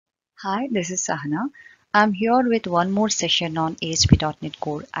Hi, this is Sahana. I'm here with one more session on ASP.NET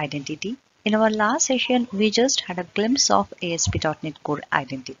Core Identity. In our last session, we just had a glimpse of ASP.NET Core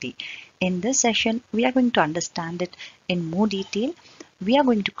Identity. In this session, we are going to understand it in more detail. We are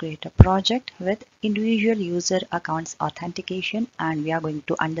going to create a project with individual user accounts authentication, and we are going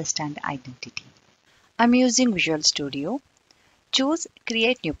to understand identity. I'm using Visual Studio. Choose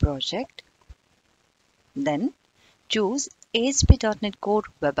Create New Project. Then choose ASP.NET Core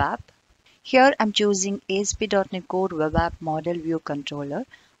Web App. Here I'm choosing ASP.NET Core Web App Model View Controller.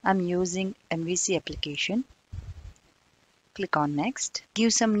 I'm using MVC application. Click on Next.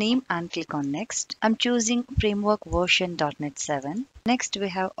 Give some name and click on Next. I'm choosing Framework version .NET 7. Next we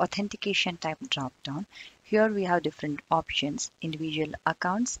have Authentication Type dropdown. Here we have different options: Individual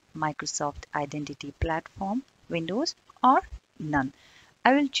Accounts, Microsoft Identity Platform, Windows, or None.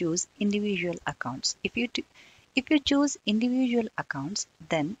 I will choose Individual Accounts. If you choose individual accounts,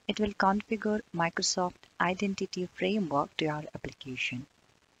 then it will configure Microsoft Identity Framework to your application.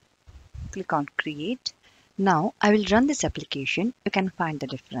 Click on Create. Now I will run this application. You can find the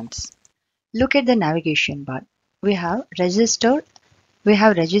difference. Look at the navigation bar. We have register and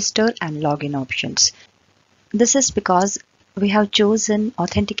login options. This is because we have chosen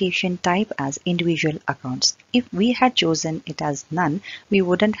authentication type as individual accounts. If we had chosen it as none, we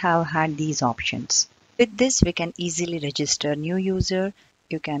wouldn't have had these options. With this, we can easily register new user.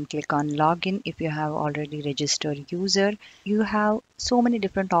 You can click on login if you have already registered user. You have so many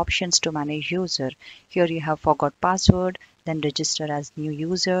different options to manage user. Here you have forgot password, then register as new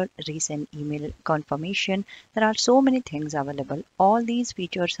user, resend email confirmation. There are so many things available. All these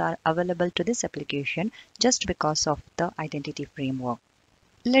features are available to this application just because of the identity framework.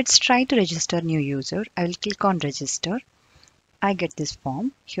 Let's try to register new user. I will click on register. I get this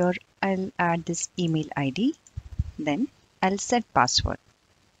form. Here I'll add this email ID. Then I'll set password.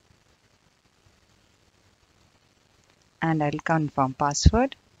 And I'll confirm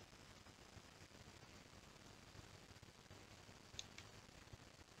password.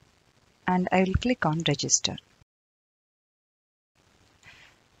 And I will click on register.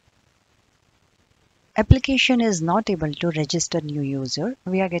 Application is not able to register new user.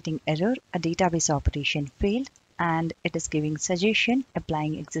 We are getting error, a database operation failed, and it is giving suggestion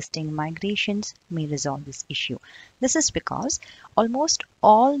applying existing migrations may resolve this issue. This is because almost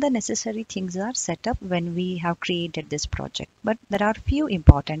all the necessary things are set up when we have created this project, but there are few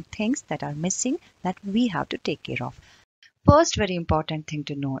important things that are missing that we have to take care of. First very important thing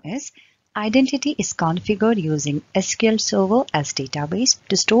to know is identity is configured using SQL Server as database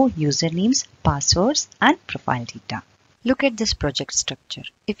to store usernames, passwords, and profile data. Look at this project structure.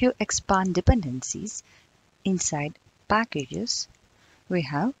 If you expand dependencies, inside packages, we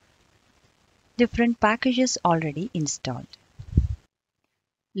have different packages already installed.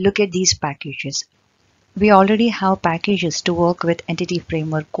 Look at these packages. We already have packages to work with Entity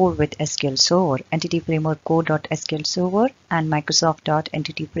Framework Core with SQL Server, Entity Framework Core.SQL Server, and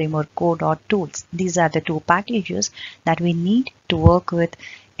Microsoft.Entity Framework Core.Tools. These are the two packages that we need to work with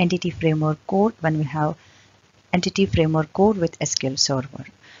Entity Framework Core when we have Entity Framework Core with SQL Server.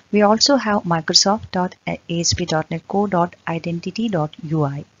 We also have Microsoft.ASP.NET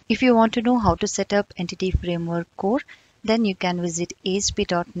Core.Identity.UI. If you want to know how to set up Entity Framework Core, then you can visit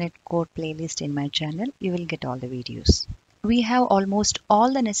ASP.NET Core playlist in my channel. You will get all the videos. We have almost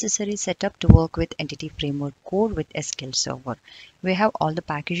all the necessary setup to work with Entity Framework Core with SQL Server. We have all the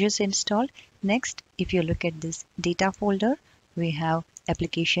packages installed. Next, if you look at this data folder, we have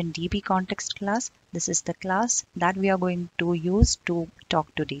application DB context class. This is the class that we are going to use to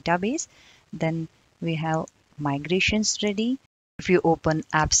talk to database. Then we have migrations ready. If you open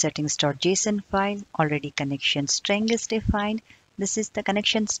app settings.json file, already connection string is defined. This is the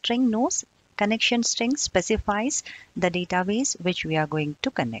connection string knows. Connection string specifies the database which we are going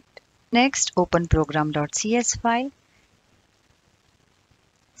to connect. Next, open program.cs file.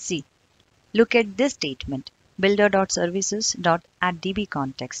 See, look at this statement. Builder.services.addDB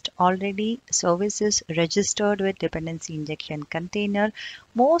context. Already services registered with dependency injection container.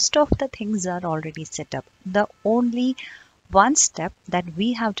 Most of the things are already set up. The only one step that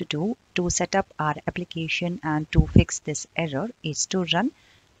we have to do to set up our application and to fix this error is to run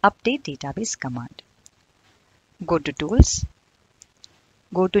update database command. Go to tools,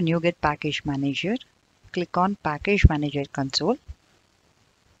 go to NuGet package manager, click on package manager console.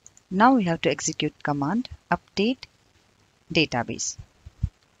 Now we have to execute command update database.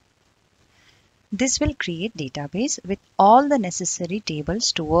 This will create database with all the necessary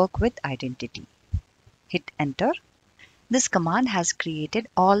tables to work with identity. Hit enter. This command has created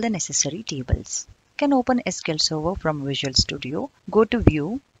all the necessary tables. You can open SQL Server from Visual Studio. Go to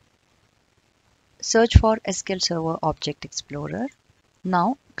View, search for SQL Server Object Explorer.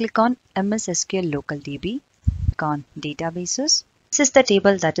 Now click on MS SQL Local DB. Click on Databases. This is the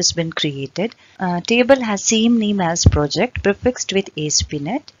table that has been created. Table has same name as project prefixed with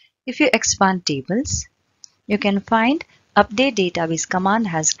ASP.NET. If you expand tables, you can find update database command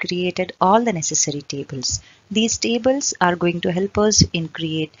has created all the necessary tables. These tables are going to help us in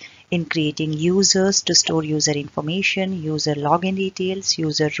creating users to store user information, user login details,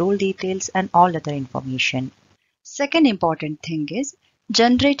 user role details, and all other information. Second important thing is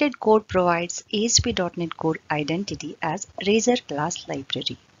generated code provides ASP.NET Core identity as Razor class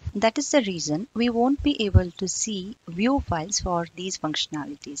library. That is the reason we won't be able to see view files for these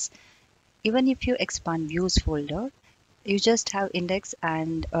functionalities. Even if you expand views folder, you just have index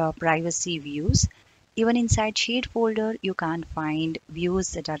and privacy views. Even inside sheet folder, you can find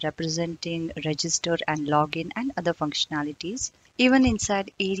views that are representing register and login and other functionalities. Even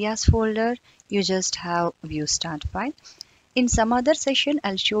inside areas folder, you just have view start file. In some other session,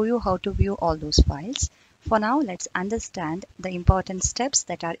 I'll show you how to view all those files. For now, let's understand the important steps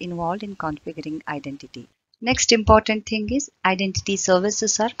that are involved in configuring identity. Next important thing is identity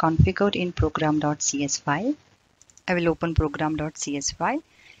services are configured in program.cs file. I will open program.cs file.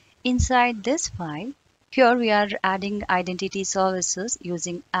 Inside this file, here we are adding identity services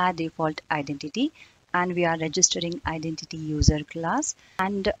using add default identity, and we are registering identity user class,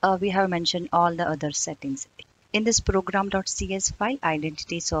 and we have mentioned all the other settings. In this program.cs file,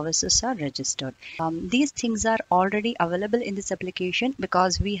 identity services are registered. These things are already available in this application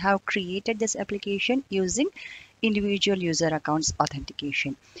because we have created this application using individual user accounts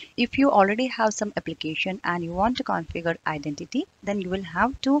authentication. If you already have some application and you want to configure identity, then you will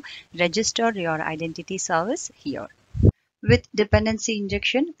have to register your identity service here. With dependency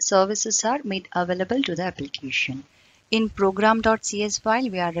injection, services are made available to the application. In program.cs file,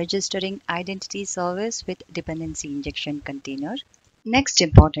 we are registering identity service with dependency injection container. Next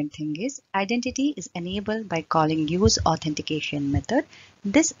important thing is identity is enabled by calling use authentication method.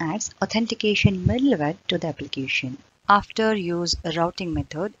 This adds authentication middleware to the application. After use routing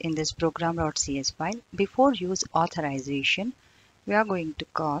method in this program.cs file, before use authorization, we are going to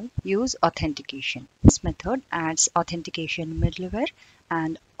call use authentication. This method adds authentication middleware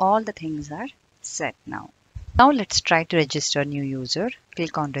and all the things are set now. Now let's try to register new user.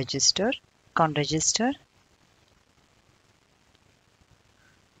 Click on register.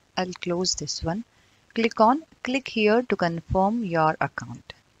 I'll close this one. Click here to confirm your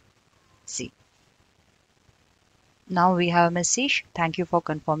account. See. Now we have a message. Thank you for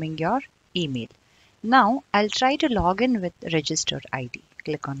confirming your email. Now I'll try to log in with registered ID.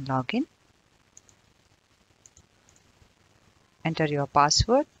 Click on login. Enter your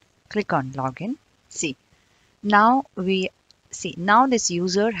password. Click on login. See. Now this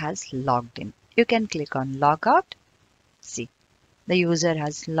user has logged in. You can click on logout. See, the user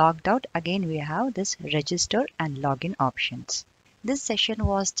has logged out. Again, we have this register and login options. This session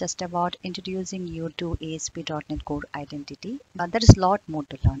was just about introducing you to ASP.NET Core Identity. There is a lot more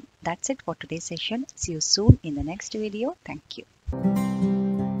to learn. That's it for today's session. See you soon in the next video. Thank you.